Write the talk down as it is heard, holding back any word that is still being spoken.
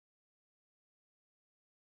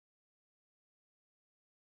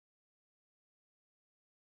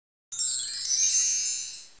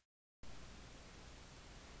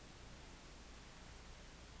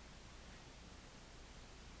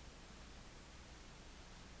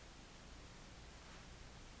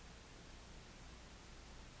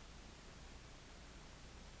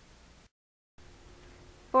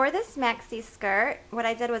for this maxi skirt, what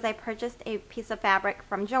I did was I purchased a piece of fabric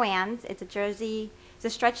from Joann's. It's a jersey, it's a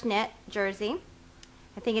stretch knit jersey.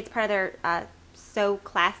 I think it's part of their So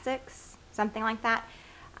Classics, something like that.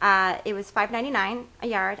 It was $5.99 a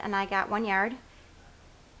yard, and I got 1 yard.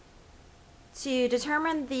 To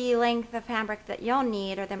determine the length of fabric that you'll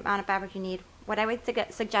need, or the amount of fabric you need, what I would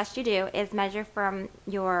suggest you do is measure from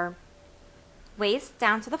your waist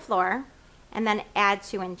down to the floor, and then add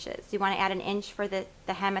 2 inches. You want to add 1 inch for the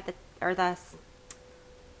hem at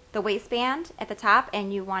the waistband at the top,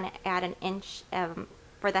 and you want to add 1 inch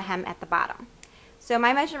for the hem at the bottom. So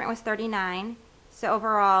my measurement was 39, so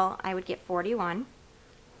overall I would get 41.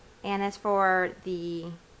 And as for the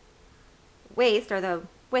waist, or the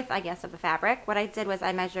width, I guess, of the fabric, what I did was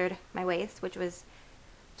I measured my waist, which was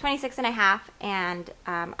 26.5, and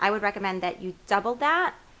I would recommend that you double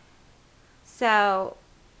that. So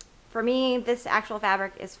for me, this actual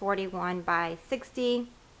fabric is 41 by 60.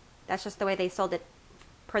 That's just the way they sold it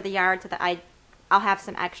per the yard, so that I'll have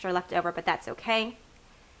some extra left over, but that's okay.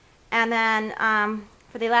 And then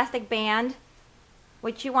for the elastic band,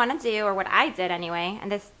 what you want to do, or what I did anyway, and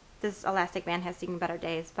this elastic band has seen better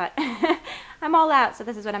days, but I'm all out, so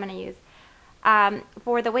this is what I'm going to use.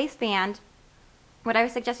 For the waistband, what I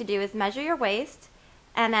would suggest you do is measure your waist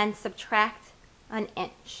and then subtract 1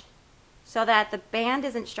 inch, so that the band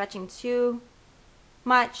isn't stretching too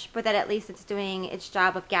much, but that at least it's doing its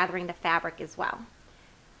job of gathering the fabric as well.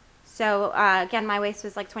 So again, my waist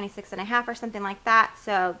was like 26.5 or something like that,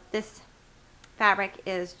 so this fabric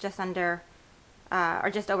is just under, or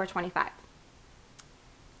just over 25.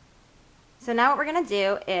 So now what we're going to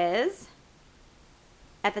do is,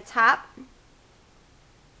 at the top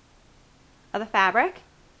of the fabric,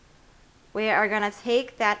 we are going to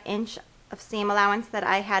take that inch of seam allowance that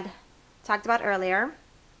I had talked about earlier,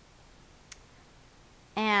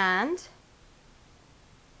 and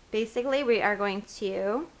basically we are going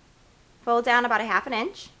to fold down about 1/2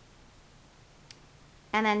 inch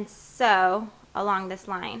and then sew along this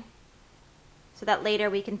line, so that later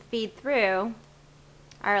we can feed through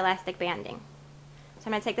our elastic banding. So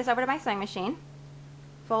I'm going to take this over to my sewing machine,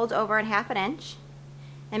 fold over 1/2 inch,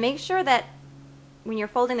 and make sure that when you're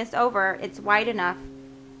folding this over, it's wide enough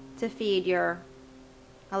to feed your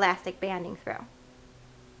elastic banding through.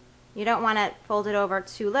 You don't want to fold it over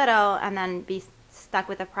too little and then be stuck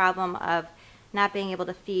with a problem of not being able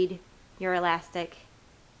to feed your elastic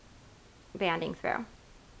banding through.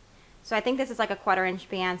 So I think this is like a 1/4 inch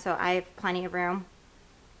band, so I have plenty of room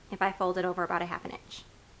if I fold it over about 1/2 inch.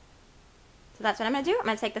 So that's what I'm going to do. I'm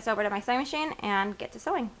going to take this over to my sewing machine and get to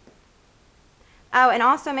sewing. Oh, and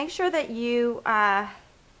also make sure that you are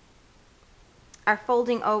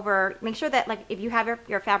folding over, make sure that, like, if you have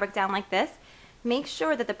your fabric down like this, make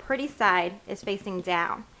sure that the pretty side is facing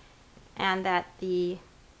down, and that the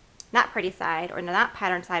not pretty side, or not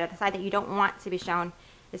pattern side, or the side that you don't want to be shown,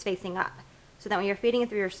 is facing up, so that when you're feeding it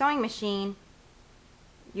through your sewing machine,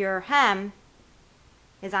 your hem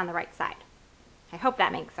is on the right side. I hope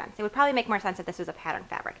that makes sense. It would probably make more sense if this was a pattern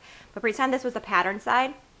fabric, but pretend this was the pattern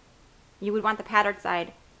side. You would want the pattern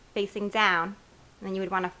side facing down, and then you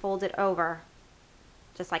would want to fold it over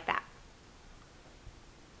just like that.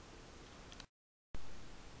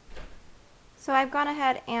 So I've gone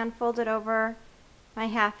ahead and folded over my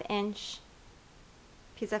 1/2 inch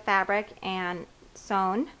piece of fabric and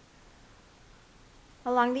sewn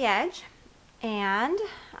along the edge, and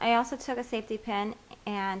I also took a safety pin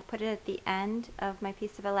and put it at the end of my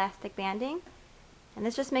piece of elastic banding, and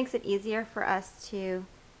this just makes it easier for us to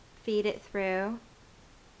feed it through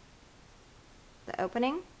the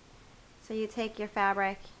opening. So you take your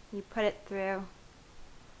fabric, you put it through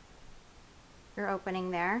your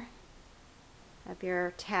opening there of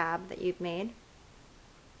your tab that you've made,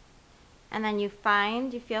 and then you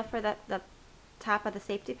feel for the top of the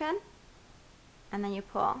safety pin, and then you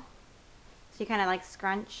pull. So you kind of like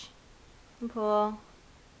scrunch and pull,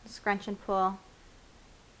 scrunch and pull.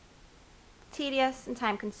 Tedious and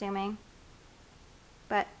time consuming,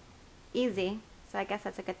 but easy, so I guess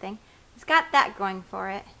that's a good thing. It's got that going for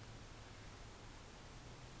it.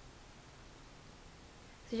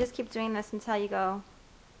 So just keep doing this until you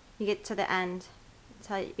get to the end,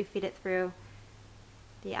 until you feed it through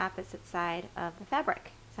the opposite side of the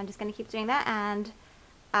fabric. So I'm just going to keep doing that, and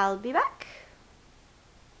I'll be back.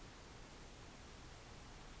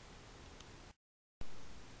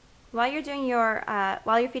 While you're doing your,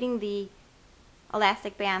 while you're feeding the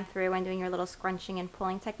elastic band through and doing your little scrunching and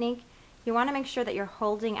pulling technique, you want to make sure that you're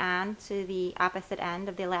holding on to the opposite end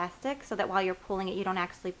of the elastic, so that while you're pulling it, you don't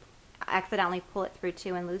actually accidentally pull it through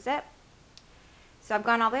too and lose it. So I've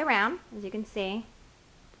gone all the way around, as you can see,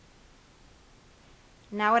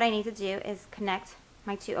 Now what I need to do is connect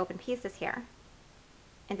my two open pieces here.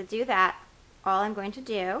 And to do that, all I'm going to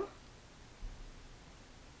do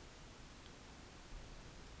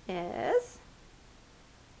is,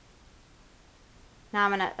 now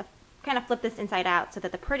I'm going to kind of flip this inside out so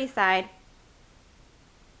that the pretty side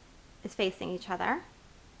is facing each other.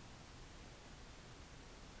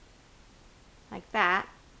 Like that.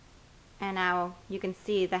 And now you can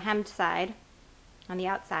see the hemmed side on the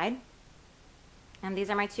outside. And these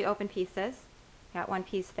are my two open pieces. Got one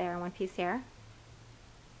piece there and one piece here.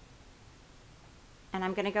 And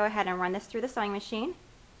I'm going to go ahead and run this through the sewing machine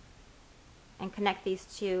and connect these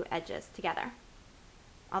two edges together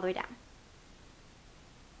all the way down.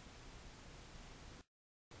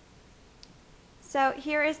 So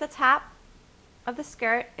here is the top of the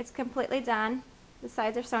skirt. It's completely done. The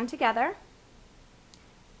sides are sewn together.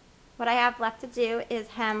 What I have left to do is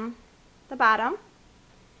hem the bottom,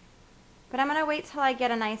 but I'm going to wait till I get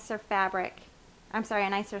a nicer fabric, a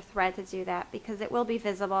nicer thread to do that, because it will be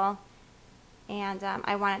visible and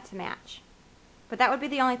I want it to match. But that would be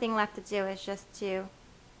the only thing left to do, is just to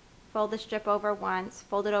fold the strip over once,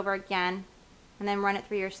 fold it over again, and then run it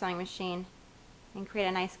through your sewing machine and create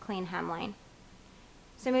a nice clean hemline.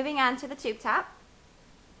 So moving on to the tube top,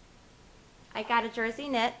 I got a jersey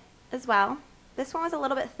knit as well. This one was a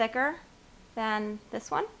little bit thicker than this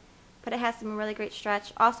one, but it has some really great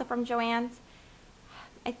stretch. Also from Joann's.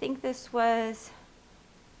 I think this was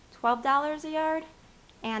 $12 a yard,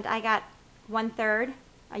 and I got 1/3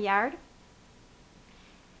 a yard.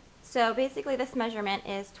 So basically this measurement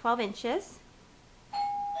is 12 inches.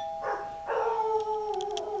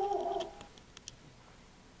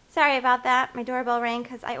 Sorry about that. My doorbell rang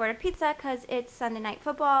because I ordered pizza because it's Sunday night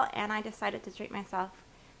football and I decided to treat myself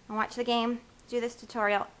and watch the game, do this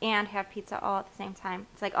tutorial, and have pizza all at the same time.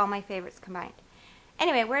 It's like all my favorites combined.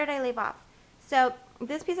 Anyway, where did I leave off? So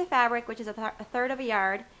this piece of fabric, which is a 1/3 of a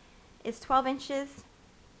yard, is 12 inches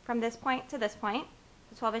from this point to this point.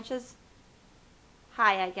 So 12 inches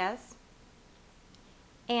high, I guess.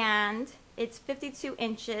 And it's 52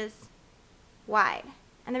 inches wide.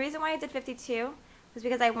 And the reason why I did 52 was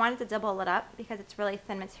because I wanted to double it up because it's really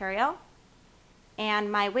thin material. And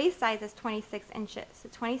my waist size is 26 inches. So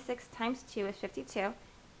 26 times 2 is 52.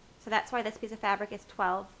 So that's why this piece of fabric is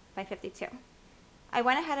 12 by 52. I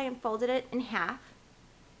went ahead and folded it in half,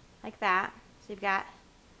 like that. So you've got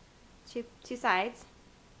two sides.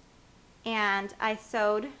 And I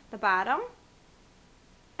sewed the bottom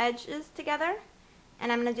edges together.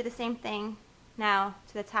 And I'm going to do the same thing now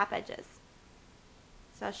to the top edges.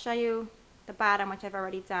 So I'll show you the bottom, which I've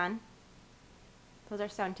already done. Those are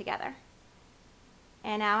sewn together.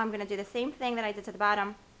 And now I'm going to do the same thing that I did to the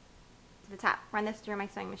bottom to the top. Run this through my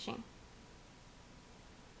sewing machine.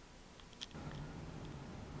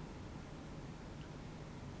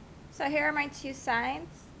 So here are my two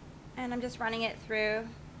sides, and I'm just running it through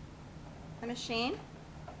the machine.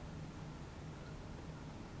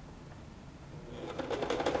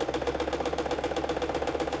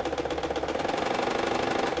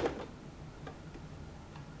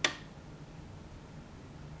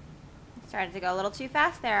 Started to go a little too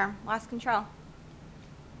fast there, lost control.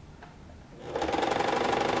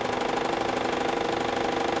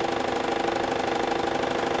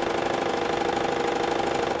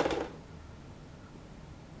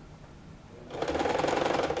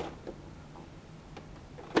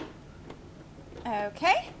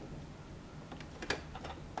 Okay.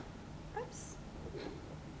 Oops.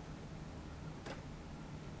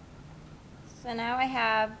 So now I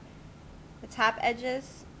have the top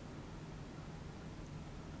edges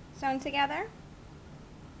sewn together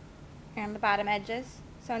and the bottom edges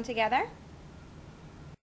sewn together.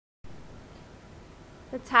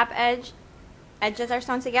 The top edges are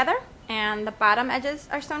sewn together and the bottom edges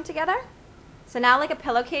are sewn together. So now, like a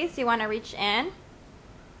pillowcase, you want to reach in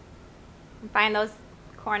and find those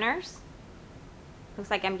corners.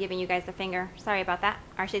 Looks like I'm giving you guys the finger. Sorry about that.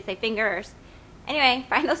 Or I should say fingers. Anyway,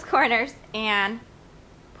 find those corners and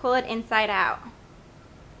pull it inside out.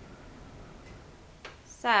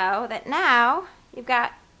 So that now you've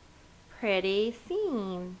got pretty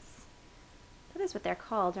seams. That is what they're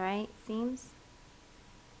called, right? Seams.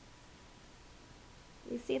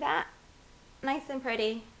 You see that? Nice and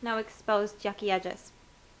pretty. No exposed yucky edges.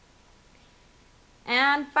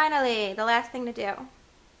 And finally, the last thing to do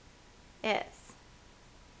is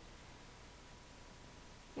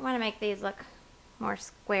you want to make these look more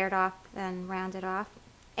squared off than rounded off.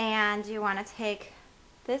 And you want to take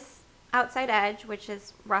this outside edge, which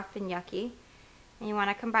is rough and yucky, and you want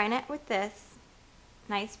to combine it with this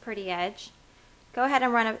nice pretty edge. Go ahead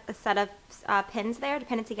and run a set of pins there to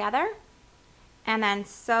pin it together, and then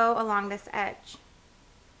sew along this edge.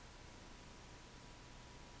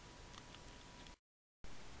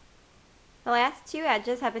 The last two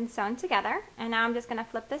edges have been sewn together, and now I'm just going to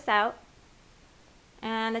flip this out,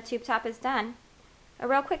 and the tube top is done. A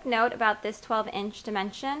real quick note about this 12-inch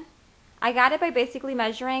dimension. I got it by basically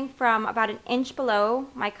measuring from about an inch below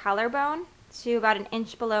my collarbone to about an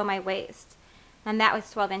inch below my waist, and that was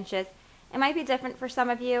 12 inches. It might be different for some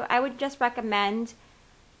of you. I would just recommend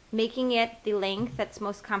making it the length that's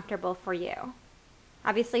most comfortable for you.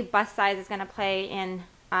 Obviously, bust size is going to play in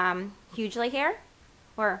hugely here,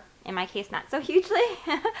 or in my case, not so hugely.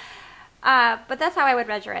 But that's how I would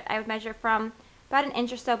measure it. I would measure from about an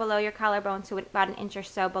inch or so below your collarbone to about an inch or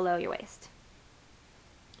so below your waist.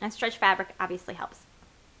 And stretch fabric obviously helps.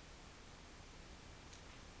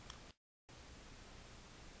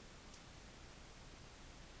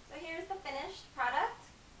 So here's the finished product.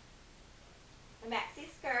 The maxi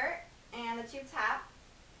skirt and the tube top.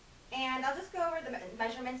 And I'll just go over the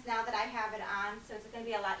measurements now that I have it on, so it's going to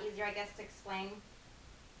be a lot easier, I guess, to explain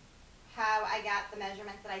how I got the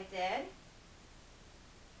measurements that I did.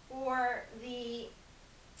 For the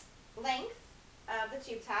length of the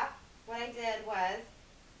tube top, what I did was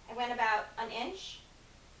I went about an inch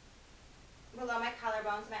below my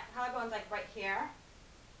collarbone. So my collarbone's like right here.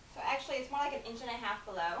 So actually it's more like an inch and a half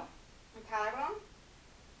below my collarbone.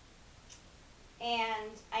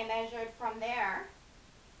 And I measured from there,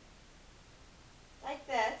 like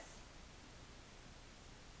this,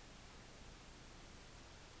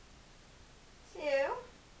 to,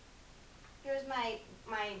 here's my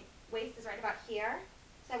waist is right about here.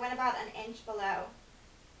 So I went about an inch below.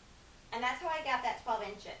 And that's how I got that 12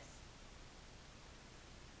 inches.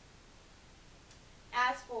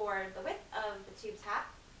 As for the width of the tube top,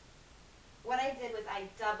 what I did was I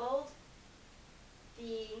doubled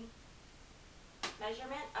the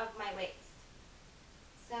measurement of my waist.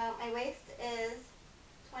 So my waist is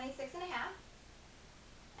 26 and a half.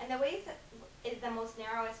 And the waist is the most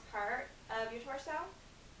narrowest part of your torso.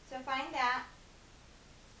 So find that,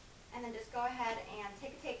 and then just go ahead and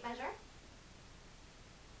take a tape measure.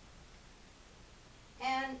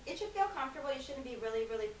 And it should feel comfortable. You shouldn't be really,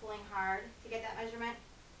 really pulling hard to get that measurement.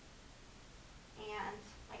 And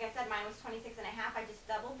like I said, mine was 26 and a half. I just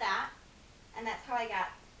doubled that, and that's how I got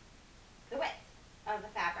the width of the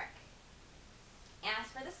fabric. As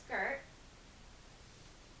for the skirt,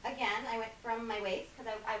 again, I went from my waist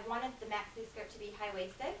because I wanted the maxi skirt to be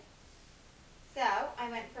high-waisted. So I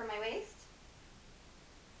went from my waist,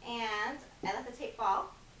 and I let the tape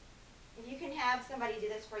fall. If you can have somebody do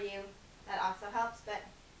this for you, that also helps, but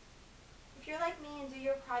if you're like me and do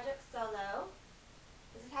your project solo,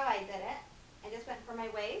 this is how I did it. I just went from my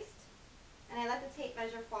waist, and I let the tape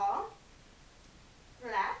measure fall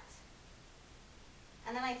flat,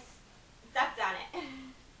 and then I stepped on it.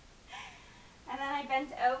 And then I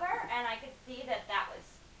bent over, and I could see that that was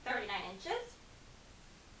 39 inches.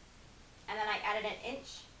 And then I added an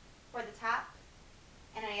inch for the top,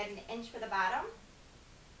 and I added an inch for the bottom.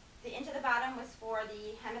 The inch at the bottom was for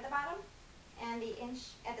the hem at the bottom, and the inch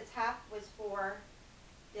at the top was for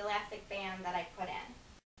the elastic band that I put in.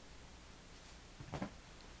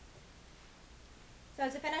 So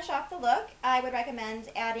to finish off the look, I would recommend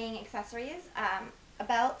adding accessories, a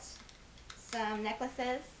belt, some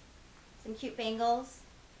necklaces, some cute bangles,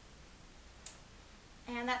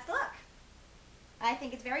 and that's the look. I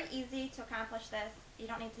think it's very easy to accomplish this. You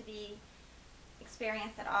don't need to be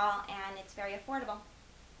experienced at all, and it's very affordable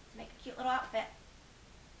to make a cute little outfit.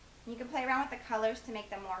 You can play around with the colors to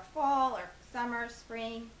make them more fall or summer,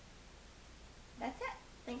 spring. That's it.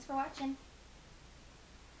 Thanks for watching.